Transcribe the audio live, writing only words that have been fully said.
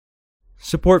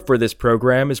Support for this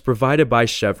program is provided by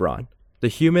Chevron, the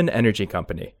human energy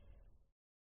company.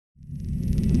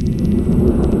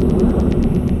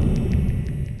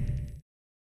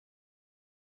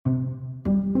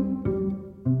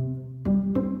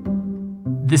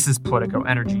 This is Politico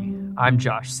Energy. I'm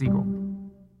Josh Siegel.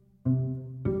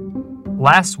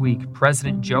 Last week,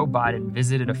 President Joe Biden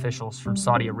visited officials from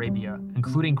Saudi Arabia,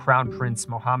 including Crown Prince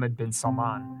Mohammed bin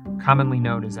Salman, commonly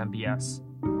known as MBS.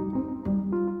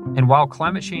 And while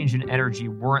climate change and energy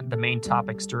weren't the main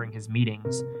topics during his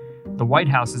meetings, the White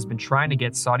House has been trying to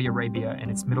get Saudi Arabia and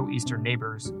its Middle Eastern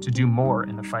neighbors to do more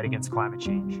in the fight against climate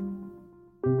change.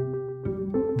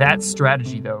 That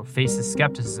strategy, though, faces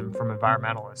skepticism from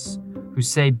environmentalists who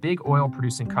say big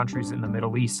oil-producing countries in the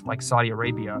Middle East, like Saudi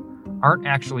Arabia, aren't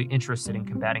actually interested in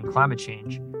combating climate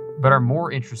change, but are more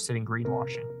interested in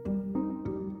greenwashing.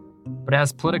 But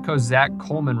as Politico's Zach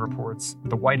Coleman reports,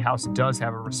 the White House does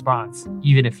have a response,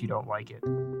 even if you don't like it.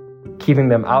 Keeping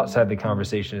them outside the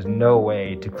conversation is no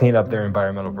way to clean up their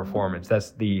environmental performance.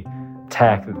 That's the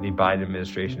tack that the Biden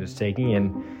administration is taking,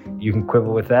 and you can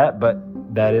quibble with that, but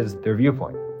that is their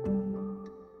viewpoint.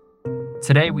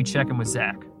 Today, we check in with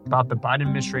Zach about the Biden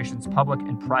administration's public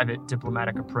and private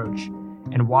diplomatic approach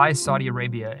and why Saudi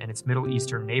Arabia and its Middle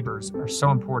Eastern neighbors are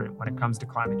so important when it comes to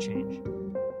climate change.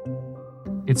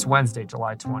 It's Wednesday,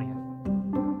 July 20th.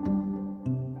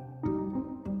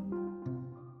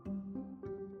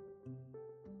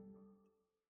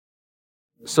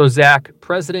 So, Zach,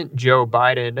 President Joe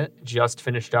Biden just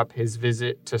finished up his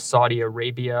visit to Saudi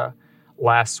Arabia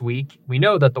last week. We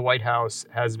know that the White House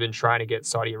has been trying to get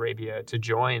Saudi Arabia to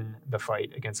join the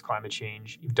fight against climate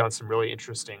change. You've done some really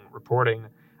interesting reporting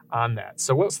on that.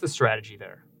 So what's the strategy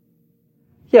there?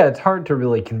 Yeah, it's hard to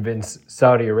really convince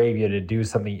Saudi Arabia to do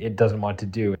something it doesn't want to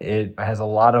do. It has a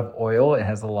lot of oil, it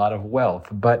has a lot of wealth.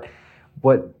 But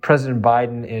what President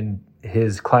Biden and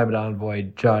his climate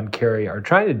envoy, John Kerry, are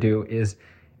trying to do is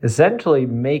essentially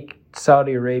make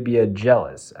Saudi Arabia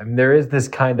jealous. I mean, there is this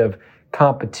kind of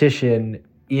competition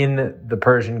in the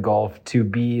Persian Gulf to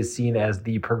be seen as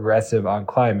the progressive on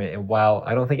climate. And while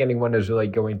I don't think anyone is really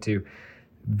going to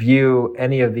view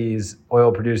any of these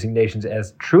oil-producing nations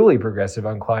as truly progressive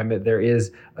on climate, there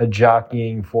is a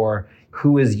jockeying for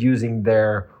who is using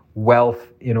their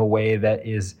wealth in a way that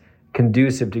is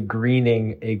conducive to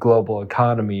greening a global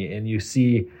economy. And you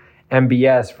see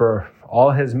MBS, for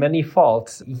all his many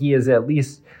faults, he is at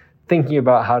least thinking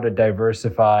about how to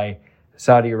diversify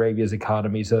Saudi Arabia's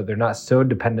economy so that they're not so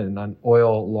dependent on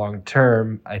oil long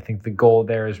term. I think the goal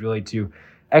there is really to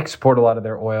export a lot of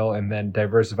their oil and then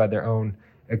diversify their own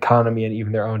economy and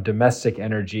even their own domestic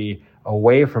energy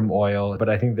away from oil. But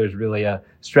I think there's really a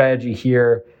strategy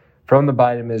here from the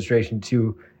Biden administration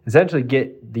to essentially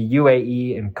get the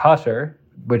UAE and Qatar,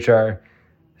 which are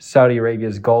Saudi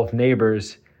Arabia's Gulf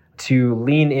neighbors, to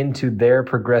lean into their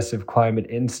progressive climate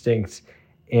instincts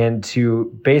and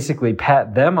to basically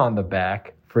pat them on the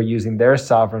back for using their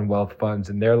sovereign wealth funds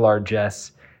and their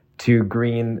largesse to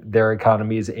green their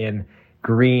economies and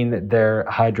green their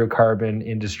hydrocarbon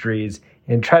industries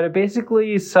and try to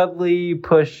basically subtly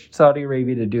push Saudi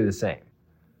Arabia to do the same.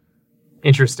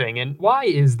 Interesting. And why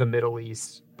is the Middle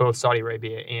East, both Saudi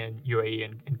Arabia and UAE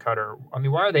and Qatar, I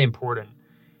mean, why are they important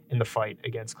in the fight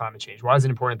against climate change? Why is it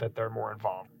important that they're more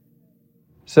involved?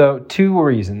 So 2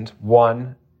 reasons.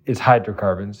 1 is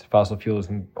hydrocarbons, fossil fuels,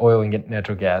 and oil and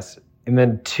natural gas. And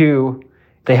then 2,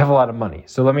 they have a lot of money.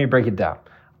 So let me break it down.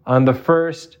 On the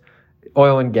first,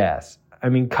 oil and gas. I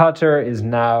mean, Qatar is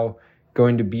now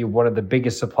going to be one of the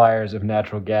biggest suppliers of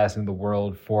natural gas in the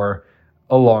world for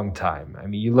a long time. I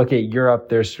mean, you look at Europe,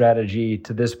 their strategy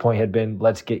to this point had been,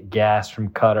 let's get gas from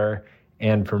Qatar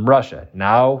and from Russia.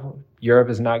 Now, Europe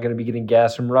is not going to be getting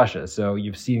gas from Russia. So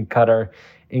you've seen Qatar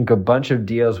ink a bunch of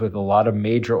deals with a lot of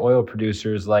major oil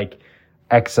producers like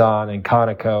Exxon and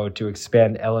Conoco to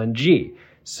expand LNG.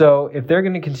 So if they're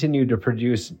going to continue to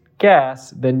produce gas,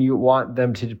 then you want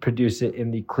them to produce it in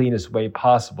the cleanest way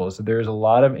possible. So there's a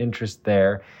lot of interest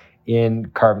there in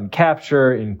carbon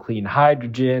capture, in clean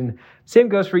hydrogen. Same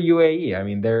goes for UAE. I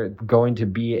mean, they're going to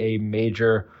be a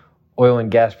major oil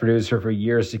and gas producer for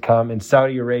years to come. And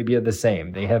Saudi Arabia, the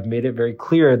same. They have made it very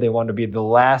clear they want to be the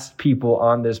last people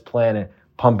on this planet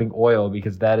pumping oil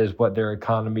because that is what their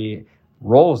economy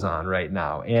rolls on right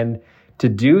now. And to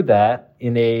do that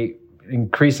in a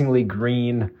increasingly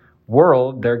green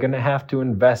world, they're going to have to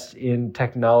invest in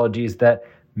technologies that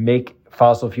make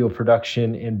fossil fuel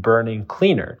production and burning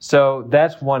cleaner. So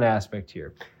that's one aspect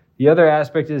here. The other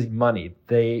aspect is money.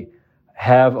 They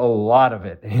have a lot of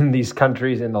it in these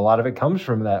countries, and a lot of it comes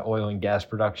from that oil and gas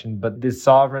production. But the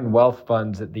sovereign wealth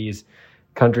funds that these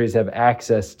countries have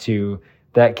access to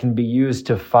that can be used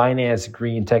to finance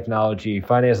green technology,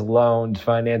 finance loans,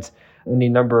 finance any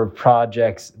number of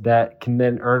projects that can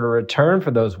then earn a return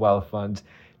for those wealth funds.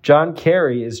 John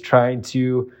Kerry is trying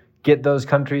to get those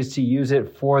countries to use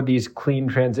it for these clean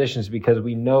transitions, because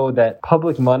we know that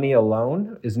public money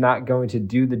alone is not going to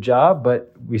do the job,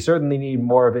 but we certainly need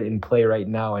more of it in play right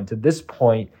now. And to this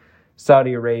point,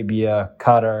 Saudi Arabia,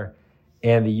 Qatar,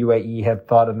 and the UAE have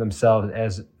thought of themselves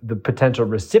as the potential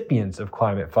recipients of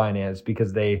climate finance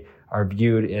because they are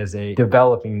viewed as a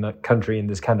developing country in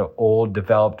this kind of old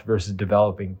developed versus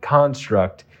developing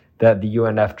construct that the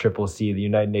UNFCCC, the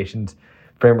United Nations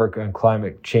Framework on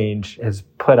Climate Change, has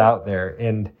put out there.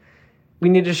 And we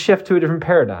need to shift to a different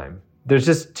paradigm. There's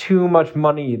just too much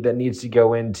money that needs to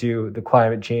go into the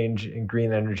climate change and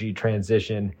green energy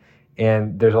transition.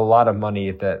 And there's a lot of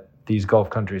money that these Gulf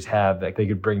countries have that they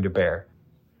could bring to bear.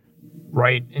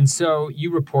 Right. And so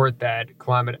you report that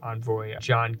climate envoy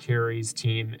John Kerry's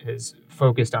team is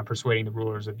focused on persuading the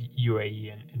rulers of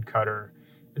UAE and Qatar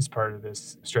as part of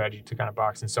this strategy to kind of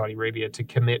box in Saudi Arabia to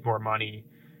commit more money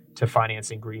to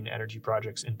financing green energy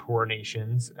projects in poor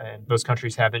nations. And those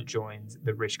countries haven't joined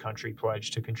the rich country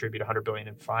pledge to contribute $100 billion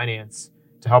in finance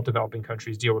to help developing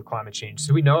countries deal with climate change.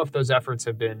 So we know if those efforts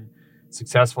have been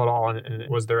successful at all, and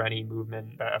was there any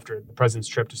movement after the president's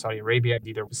trip to Saudi Arabia,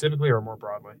 either specifically or more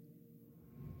broadly?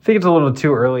 I think it's a little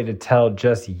too early to tell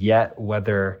just yet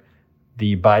whether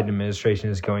the Biden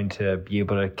administration is going to be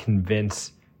able to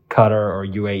convince Qatar or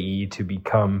UAE to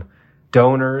become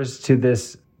donors to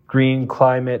this green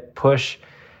climate push.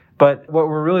 But what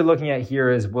we're really looking at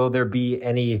here is, will there be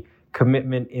any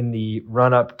commitment in the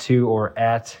run-up to or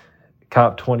at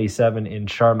COP27 in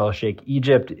Sharm el-Sheikh,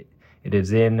 Egypt? It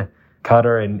is in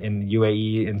Qatar and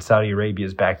UAE in Saudi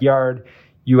Arabia's backyard.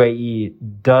 UAE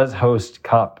does host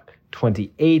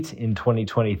COP28 in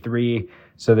 2023.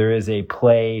 So there is a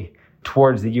play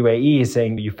towards the UAE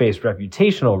saying you face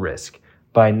reputational risk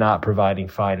by not providing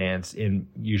finance, and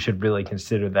you should really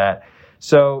consider that.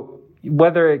 So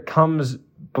whether it comes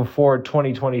before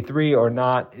 2023 or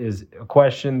not is a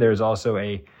question. There's also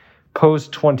a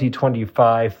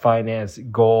post-2025 finance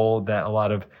goal that a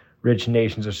lot of rich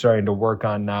nations are starting to work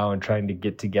on now and trying to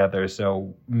get together.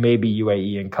 So maybe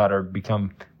UAE and Qatar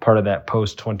become part of that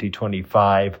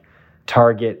post-2025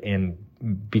 target and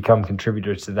become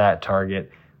contributors to that target.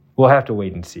 We'll have to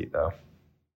wait and see, though.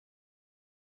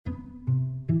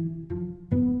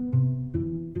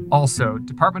 Also,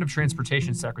 Department of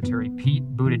Transportation Secretary Pete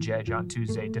Buttigieg on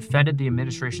Tuesday defended the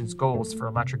administration's goals for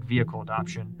electric vehicle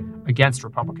adoption against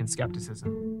Republican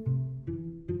skepticism.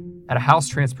 At a House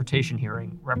transportation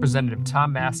hearing, Representative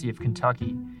Tom Massey of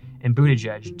Kentucky and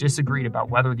Buttigieg disagreed about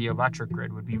whether the electric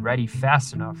grid would be ready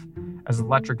fast enough as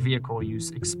electric vehicle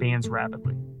use expands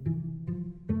rapidly.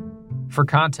 For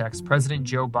context, President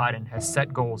Joe Biden has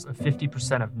set goals of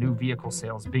 50% of new vehicle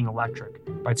sales being electric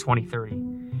by 2030,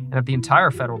 and that the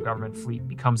entire federal government fleet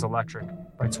becomes electric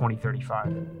by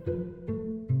 2035.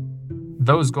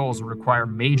 Those goals will require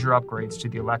major upgrades to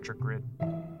the electric grid.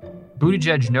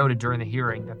 Buttigieg noted during the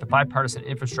hearing that the bipartisan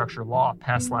infrastructure law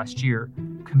passed last year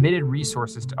committed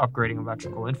resources to upgrading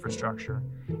electrical infrastructure,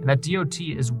 and that DOT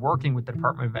is working with the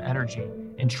Department of Energy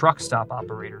and truck stop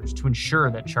operators to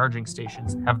ensure that charging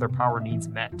stations have their power needs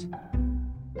met.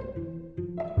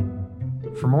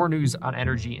 For more news on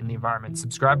energy and the environment,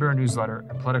 subscribe to our newsletter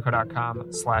at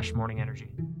politico.com/morningenergy.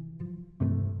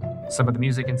 Some of the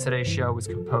music in today's show was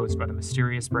composed by the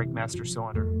mysterious Breakmaster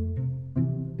Cylinder.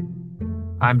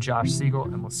 I'm Josh Siegel,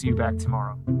 and we'll see you back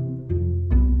tomorrow.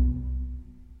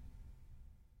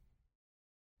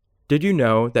 Did you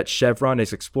know that Chevron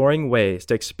is exploring ways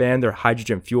to expand their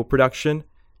hydrogen fuel production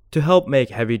to help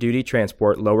make heavy-duty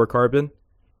transport lower carbon?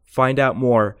 Find out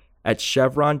more at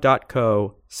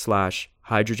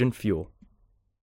chevron.co/hydrogen fuel.